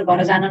सरासर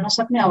घर जान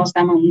नसक्ने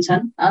अवस्थामा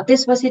हुन्छन्।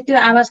 त्यसपछि त्यो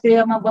आवास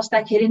गृहमा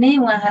बस्दाखेरि नै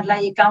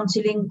उहाँहरूलाई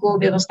काउन्सिलिङको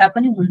व्यवस्था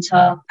पनि हुन्छ।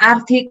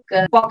 आर्थिक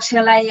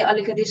पक्षलाई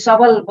अलिकति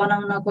सबल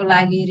बनाउनको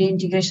लागि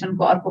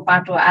रिइन्टिग्रेसनको अर्को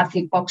पाटो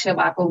आर्थिक पक्ष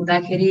भएको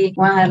हुँदाखेरि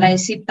उहाँहरूलाई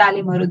सिप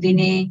तालिमहरू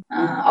दिने,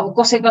 अब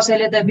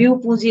कसैले त बिउ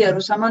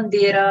पुँजीहरूसम्म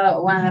दिएर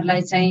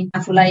उहाँहरूलाई चाहिँ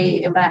आफूलाई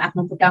एउटा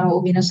आफ्नो खुट्टामा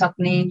उभिन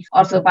सक्ने,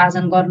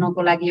 अर्थोपार्जन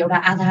गर्नको लागि एउटा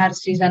आधार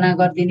सृजना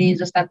गरिदिने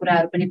जस्ता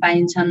कुराहरू पनि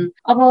पाइन्छन्।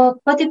 अब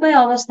कतिपय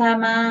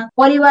अवस्थामा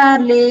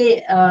परिवारले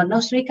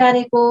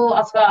नस्वीकारेको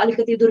अथवा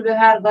अलिकति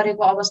दुर्व्यवहार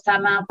गरेको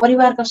अवस्थामा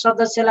परिवारका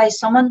सदस्यलाई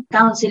सम्म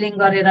काउन्सिलिङ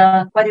गरेर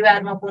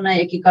परिवारमा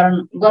पुनः एकीकरण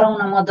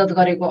गराउन मद्दत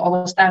गरेको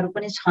अवस्थाहरू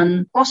पनि छन्।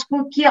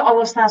 कसको के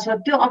अवस्था छ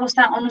त्यो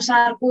अवस्था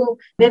अनुसारको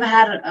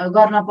व्यवहार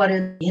गर्न पर्यो।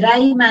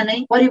 हेराइमा नै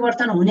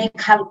परिवर्तन हुने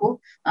खालको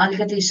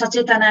अलिकति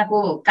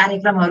सचेतनाको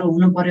कार्यक्रमहरू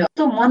हुनु पर्यो।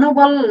 त्यो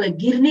मनोबल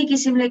गिर्ने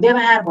किसिमले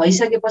व्यवहार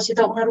भइसकेपछि त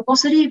उनीहरू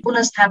कसरी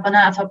पुनस्थापना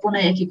अथवा पुनः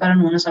एकीकरण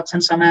हुन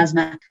सक्छन्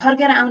समाजमा।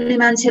 फर्केर आउने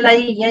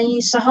मान्छेलाई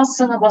यही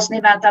सहजसँग बस्ने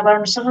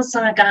वातावरण,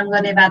 सहजसँग काम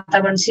गर्ने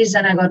वातावरण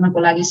सिर्जना गर्नको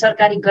लागि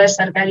सरकारी गैर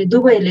सरकारी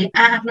दुवैले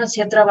आफ्नो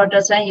क्षेत्रबाट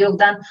चाहिँ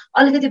योगदान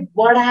अलिकति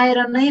बढाएर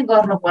नै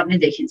गर्नुपर्ने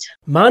देखिन्छ।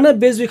 मानव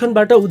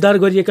बेचबिखनबाट उद्धार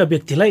गरिएका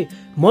व्यक्तिलाई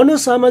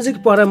मनोसामाजिक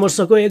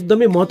परामर्शको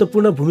एकदमै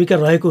महत्त्वपूर्ण भूमिका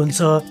रहेको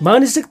हुन्छ।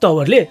 मानसिक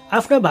तवरले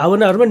आफ्ना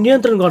भावनाहरूमा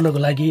नियन्त्रण गर्नको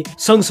लागि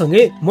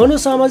सँगसँगै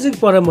मनोसामाजिक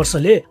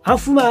परामर्शले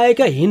आफूमा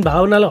आएका हीन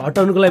भावनालाई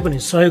हटाउनको लागि पनि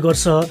सहयोग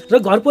गर्छ र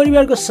घर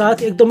परिवारको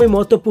साथ एकदमै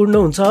महत्त्वपूर्ण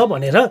हुन्छ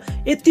भनेर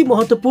यति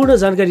महत्त्वपूर्ण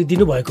जानकारी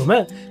दिनुभएकोमा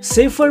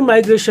सेफर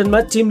माइग्रेसनमा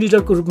टिम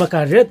लिडरको रूपमा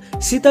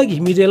कार्यरत सीता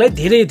घिमिरेलाई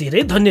धेरै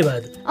धेरै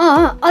धन्यवाद।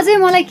 अझै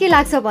मलाई के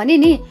लाग्छ भने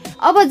नि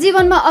अब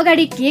जीवनमा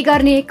अगाडि के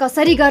गर्ने,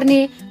 कसरी गर्ने,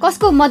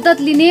 कसको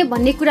मद्दत लिने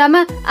भन्ने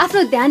कुरामा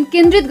आफ्नो ध्यान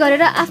केन्द्रित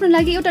गरेर आफ्नो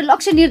लागि एउटा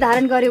लक्ष्य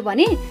निर्धारण गर्यो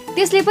भने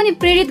त्यसले पनि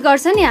प्रेरित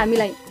गर्छ नि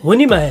हामीलाई। हो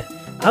नि माया,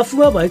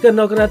 आफूमा भएका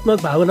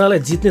नकारात्मक भावनालाई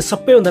जित्ने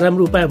सबैभन्दा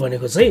राम्रो उपाय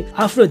भनेको चाहिँ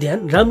आफ्नो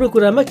ध्यान राम्रो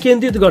कुरामा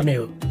केन्द्रित गर्ने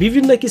हो।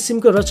 विभिन्न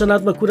किसिमको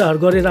रचनात्मक कुराहरू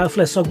गरेर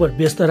आफूलाई सकभर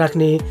व्यस्त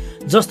राख्ने,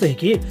 जस्तै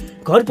कि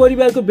घर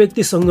परिवारको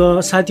व्यक्तिसँग,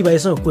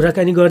 साथीभाइसँग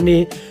कुराकानी गर्ने,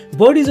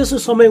 बढी जसो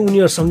समय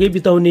उनीहरूसँगै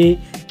बिताउने,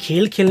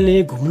 खेल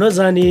खेल्ने, घुम्न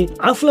जाने,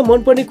 आफूलाई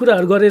मनपर्ने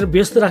कुराहरू गरेर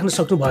व्यस्त राख्न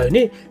सक्नुभयो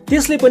भने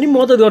त्यसले पनि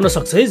मद्दत गर्न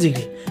सक्छ है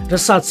जिग्री। र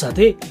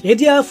साथसाथै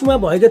यदि आफूमा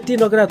भएका ती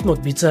नकारात्मक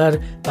विचार,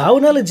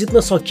 भावनालाई जित्न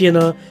सकिएन,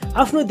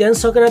 आफ्नो ध्यान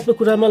सकारात्मक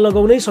कुरामा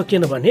लगाउनै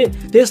सकिएन भने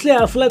त्यसले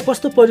आफूलाई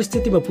कस्तो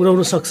परिस्थितिमा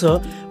पुर्याउन सक्छ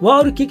वा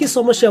अरू के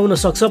समस्या हुन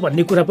सक्छ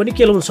भन्ने कुरा पनि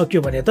केलाउन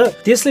सक्यो भने त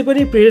त्यसले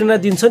पनि प्रेरणा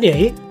दिन्छ नि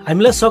है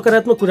हामीलाई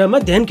सकारात्मक कुरामा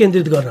ध्यान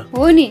केन्द्रित गर्न।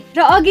 हो नि, र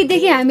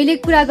अघिदेखि हामीले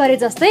कुरा गरे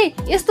जस्तै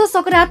यस्तो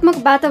सकारात्मक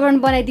वातावरण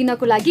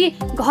बनाइदिनको लागि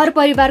घर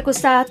परिवारको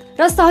साथ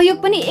र सहयोग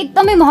पनि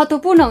एकदमै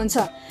महत्त्वपूर्ण हुन्छ,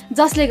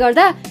 जसले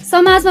गर्दा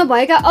समाजमा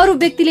भएका अरू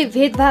व्यक्तिले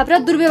भेदभाव र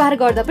दुर्व्यवहार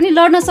गर्दा पनि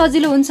लड्न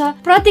सजिलो हुन्छ,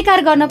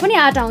 प्रतिकार गर्न पनि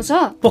आँट आउँछ।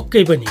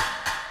 पक्कै पनि।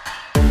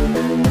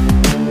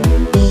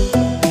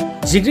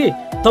 जिग्री,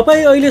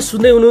 तपाईँ अहिले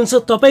सुन्दै हुनुहुन्छ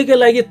तपाईँकै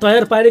लागि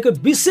तयार पारेको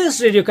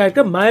विशेष रेडियो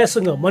कार्यक्रम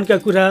मायासँग मनका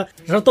कुरा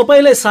र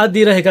तपाईँलाई साथ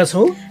दिइरहेका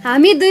छौँ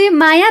हामी दुई,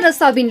 माया र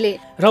सबिनले।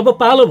 र अब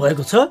पालो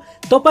भएको छ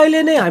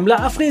तपाईँले नै हामीलाई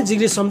आफ्नै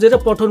जिग्री सम्झेर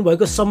पठाउनु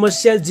भएको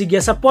समस्या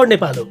जिज्ञासा पढ्ने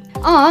पालो।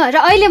 र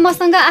अहिले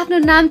मसँग आफ्नो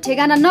नाम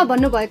ठेगाना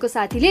नभन्नु भएको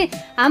साथीले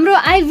हाम्रो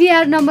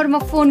IVR नम्बरमा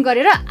फोन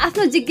गरेर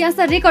आफ्नो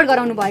जिज्ञासा रेकर्ड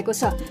गराउनु भएको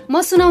छ।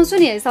 म सुनाउँछु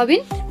नि है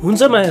सबिन।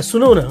 हुन्छ माया,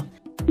 सुनाउ न।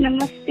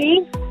 नमस्ते,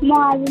 म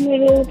आज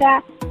मेरो एउटा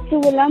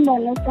शुभलाम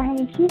भन्न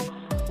चाहन्छु।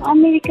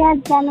 अमेरिका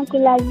जानको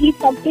लागि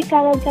सबै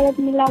कागज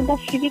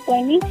मिलाउँदाखेरि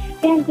पनि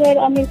त्यहाँ गएर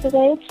अमेरिका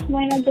गएर 6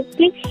 महिना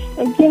जति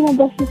जेलमा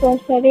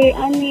बस्नुपर्छ अरे।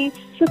 अनि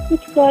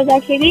सोधपुछ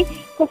गर्दाखेरि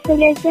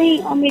कसैले चाहिँ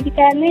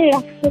अमेरिका नै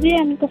राख्छ अरे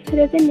अनि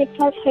कसैले चाहिँ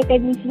नेपाल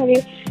फर्काइदिन्छ अरे।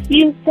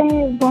 यो चाहिँ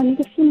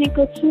भनेको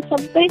सुनेको छु।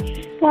 सबै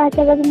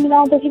कागजबाट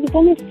मिलाउँदाखेरि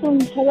पनि यस्तो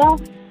हुन्छ र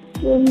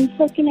हुन्छ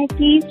किन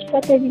प्लिज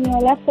बताइदिनु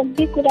होला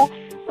सबै कुरा।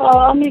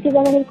 अमेरिका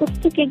जाँदाखेरि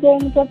कस्तो के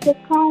गर्नुपर्छ,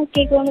 कहाँ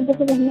के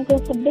गर्नुपर्छ भन्ने कुरा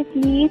सबै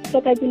प्लिज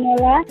बताइदिनु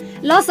होला।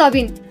 ल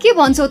सबिन, के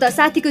भन्छौ त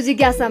साथीको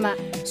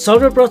जिज्ञासामा?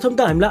 सर्वप्रथम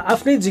त हामीलाई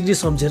आफ्नै जिग्री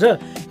सम्झेर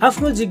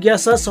आफ्नो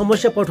जिज्ञासा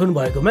समस्या पठाउनु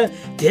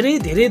भएकोमा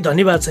धेरै धेरै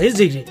धन्यवाद छ है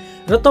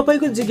जिग्री। र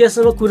तपाईँको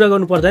जिज्ञासामा कुरा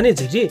गर्नु पर्दा नै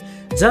जिग्री,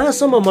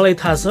 जहाँसम्म मलाई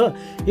थाहा छ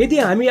यदि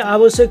हामी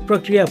आवश्यक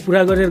प्रक्रिया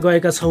पुरा गरेर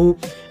गएका छौँ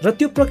र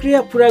त्यो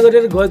प्रक्रिया पुरा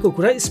गरेर गएको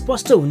कुरा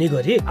स्पष्ट हुने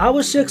गरी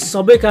आवश्यक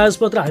सबै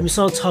कागजपत्र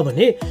हामीसँग छ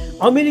भने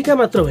अमेरिका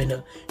मात्र होइन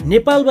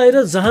नेपाल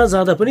बाहिर जहाँ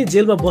जाँदा पनि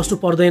जेलमा बस्नु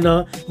पर्दैन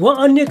वा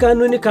अन्य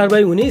कानुनी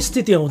कारबाही हुने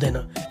स्थिति आउँदैन।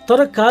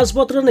 तर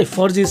कागजपत्र नै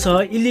फर्जी छ,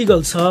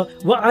 इलिगल छ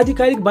वा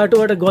आधिकारिक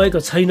बाटोबाट गएको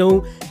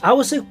छैनौँ,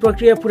 आवश्यक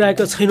प्रक्रिया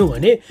पुर्याएका छैनौँ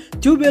भने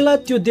त्यो बेला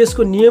त्यो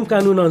देशको नियम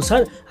कानुन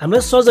अनुसार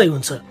हामीलाई सजाय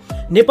हुन्छ।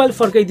 नेपाल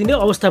फर्काइदिने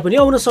अवस्था पनि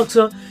आउन सक्छ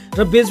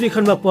र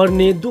बेचबिखनमा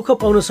पर्ने, दुःख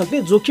पाउन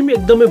सक्ने जोखिम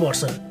एकदमै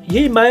बढ्छ।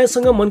 यही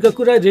मायासँग मनका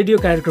कुरा रेडियो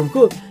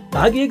कार्यक्रमको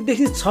भाग 1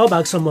 देखि 6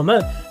 भागसम्ममा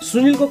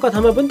सुनिलको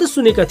कथामा पनि त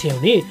सुनेका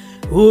थियौँ नि।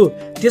 हो,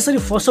 त्यसरी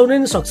फसाउन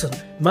नै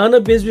सक्छन् मानव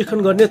बेचबिखन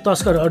गर्ने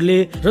तस्करहरूले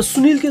र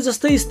सुनिलकै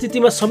जस्तै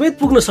स्थितिमा समेत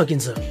पुग्न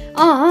सकिन्छ।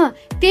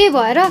 त्यही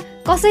भएर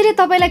कसैले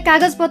तपाईँलाई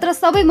कागजपत्र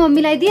सबै म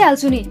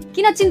मिलाइदिइहाल्छु नि,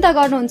 किन चिन्ता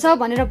गर्नुहुन्छ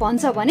भनेर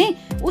भन्छ भने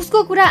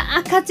उसको कुरा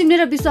आँखा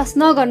चिम्लेर विश्वास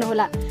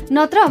नगर्नुहोला,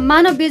 नत्र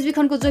मानव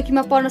बेचबिखनको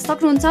जोखिममा पर्न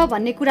सक्नुहुन्छ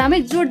भन्ने कुरामै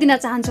जोड दिन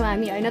चाहन्छौँ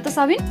हामी, होइन त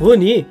सबिन? हो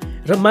नि,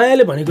 र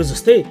मायाले भनेको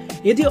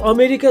जस्तै यदि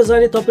अमेरिका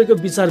जाने तपाईँको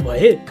विचार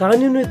भए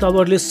कानुनी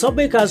तवरले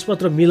सबै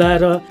कागजपत्र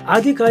मिलाएर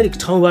आधिकारिक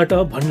ठाउँबाट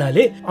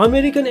भन्नाले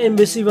अमेरिकन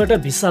एम्बेसीबाट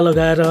भिसा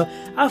लगाएर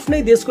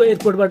आफ्नै देशको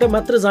एयरपोर्टबाट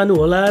मात्र जानु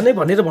होला नै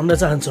भनेर भन्न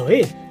चाहन्छौँ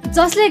है।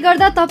 जसले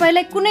गर्दा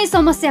तपाईँलाई कुनै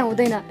समस्या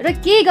हुँदैन र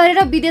केही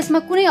गरेर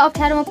विदेशमा कुनै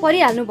अप्ठ्यारोमा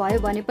परिहाल्नु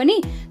भयो भने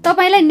पनि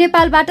तपाईँलाई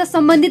नेपालबाट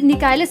सम्बन्धित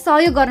निकायले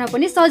सहयोग गर्न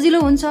पनि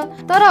सजिलो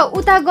हुन्छ। तर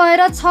उता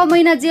गएर 6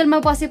 महिना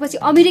जेलमा बसेपछि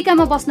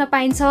अमेरिकामा बस्न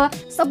पाइन्छ,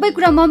 सबै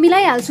कुरा म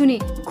मिलाइहाल्छु नि,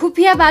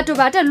 खुफिया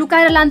बाटोबाट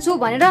लुकाएर लान्छु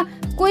भनेर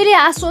कोहीले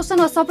आश्वासन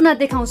वा सपना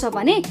देखाउँछ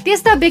भने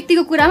त्यस्ता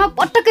व्यक्तिको कुरामा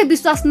पटक्कै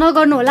विश्वास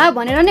नगर्नुहोला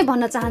भनेर नै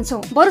भन्न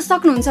चाहन्छौँ। बरु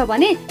सक्नुहुन्छ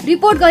भने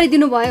रिपोर्ट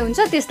गरिदिनु भयो हुन्छ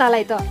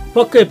त्यस्तालाई त।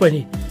 पक्कै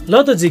पनि।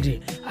 ल त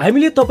जिग्री,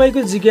 हामीले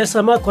तपाईँको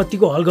जिज्ञासामा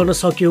कतिको हल गर्न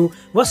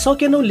सक्यौँ वा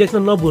सकेनौँ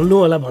लेख्न नभुल्नु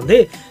होला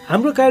भन्दै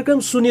हाम्रो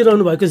कार्यक्रम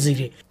सुनिरहनु भएको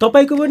जिग्री,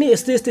 तपाईँको पनि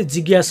यस्तै यस्तै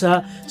जिज्ञासा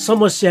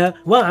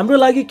समस्या वा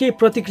हाम्रो लागि केही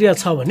प्रतिक्रिया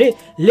छ भने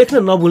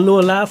लेख्न नभुल्नु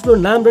होला आफ्नो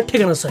नाम र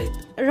ठेगाना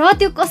सहित। र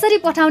त्यो कसरी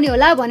पठाउने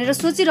होला भनेर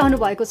सोचिरहनु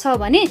भएको छ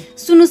भने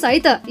सुन्नुहोस् है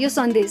त यो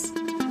सन्देश।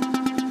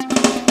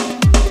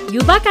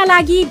 युवाका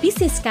लागि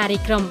विशेष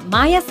कार्यक्रम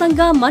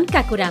मायासँग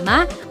मनका कुरामा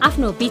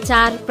आफ्नो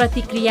विचार,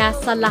 प्रतिक्रिया,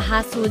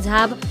 सल्लाह,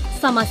 सुझाव,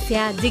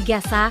 समस्या,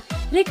 जिज्ञासा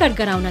रेकर्ड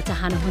गराउन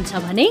चाहनुहुन्छ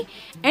भने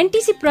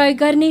एनटिसी प्रयोग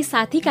गर्ने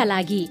साथीका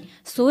लागि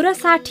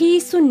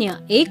 1660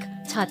 01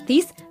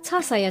 36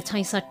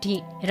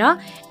 666 र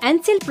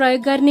एनसेल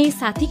प्रयोग गर्ने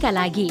साथीका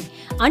लागि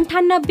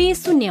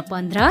 98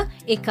 015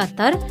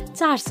 71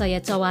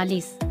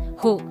 444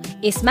 हो।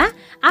 यसमा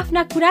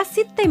आफ्ना कुरा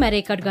सित्तैमा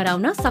रेकर्ड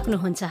गराउन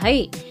सक्नुहुन्छ है।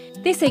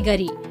 त्यसै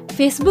गरी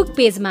फेसबुक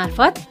पेज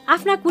मार्फत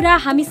आफ्ना कुरा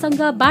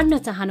हामीसँग बाँड्न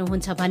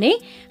चाहनुहुन्छ भने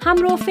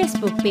हाम्रो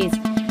फेसबुक पेज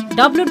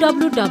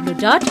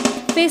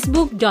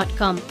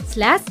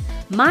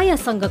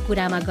www.facebook.com/मायासँग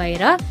कुरामा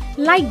गएर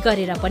लाइक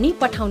गरेर पनि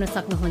पठाउन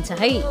सक्नुहुन्छ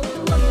है।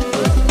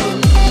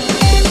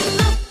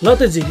 ल त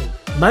जिग्री,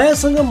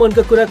 मायासँग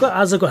मनका कुराको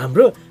आजको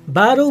हाम्रो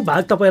 12औं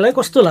भाग तपाईँलाई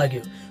कस्तो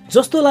लाग्यो?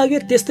 जस्तो लाग्यो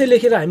त्यस्तै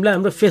लेखेर हामीलाई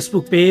हाम्रो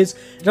फेसबुक पेज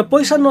र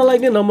पैसा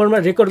नलाग्ने नम्बरमा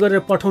रेकर्ड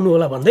गरेर पठाउनु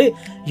होला भन्दै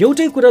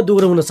एउटै कुरा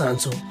दोहोऱ्याउन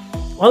चाहन्छौँ।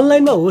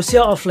 अनलाइनमा होस्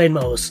या अफलाइनमा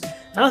होस्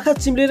आँखा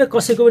चिम्लेर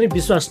कसैको पनि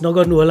विश्वास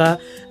नगर्नु होला,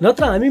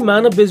 नत्र हामी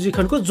मानव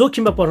बेचबिखनको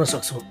जोखिममा पर्न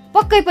सक्छौँ।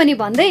 पक्कै पनि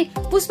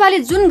भन्दै पुष्पाले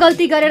जुन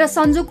गल्ती गरेर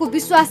सन्जोगको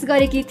विश्वास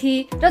गरेकी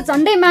थिए र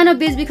झन्डै मानव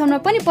बेचबिखनमा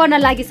पनि पर्न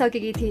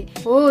लागिसकेकी थिए,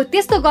 हो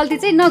त्यस्तो गल्ती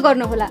चाहिँ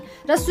नगर्नुहोला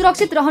र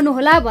सुरक्षित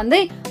रहनुहोला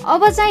भन्दै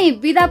अब चाहिँ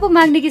बिदा पो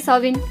माग्ने कि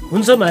सबिन?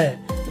 हुन्छ माया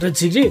र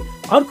जिग्री,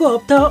 अर्को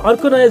हप्ता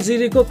अर्को नयाँ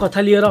जिग्रीको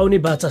कथा लिएर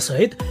आउने बाचा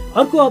सहित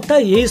अर्को हप्ता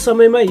यही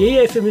समयमा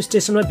यही एफएम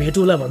स्टेसनमा भेट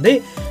होला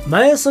भन्दै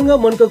मायासँग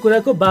मनको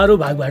कुराको 12औं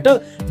भागबाट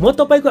म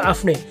तपाईँको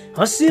आफ्नै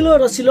हँसिलो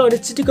रसिलो अनि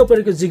चिटिक्क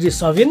परेको जिग्री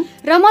सबिन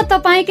र म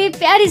तपाईँकै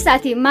प्यारी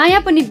साथी माया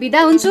पनि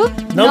बिदा हुन्छु।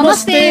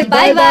 नमस्ते,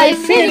 बाई बाई,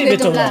 फेरि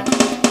भेटौँला।